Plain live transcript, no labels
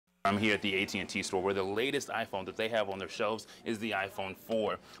I'm here at the AT&T store where the latest iPhone that they have on their shelves is the iPhone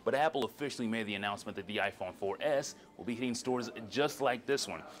 4. But Apple officially made the announcement that the iPhone 4S will be hitting stores just like this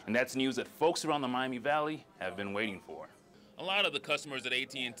one. And that's news that folks around the Miami Valley have been waiting for. A lot of the customers at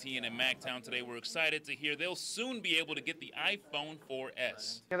AT&T and in MacTown today were excited to hear they'll soon be able to get the iPhone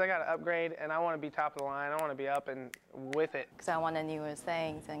 4S. Because I got to upgrade and I want to be top of the line. I want to be up and with it. Because I want the newest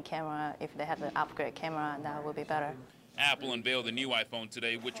things and camera. If they have the upgrade camera, that would be better. Apple unveiled the new iPhone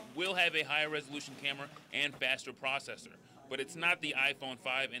today, which will have a higher resolution camera and faster processor. But it's not the iPhone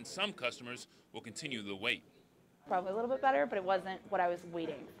 5, and some customers will continue the wait. Probably a little bit better, but it wasn't what I was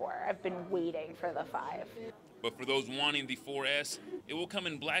waiting for. I've been waiting for the 5. But for those wanting the 4S, it will come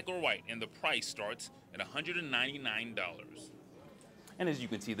in black or white, and the price starts at $199. And as you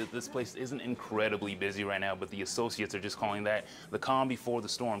can see, this place isn't incredibly busy right now, but the associates are just calling that the calm before the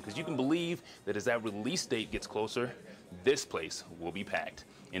storm, because you can believe that as that release date gets closer, this place will be packed.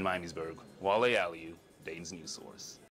 In Miamisburg, Wale Aliyu, Dayton's news source.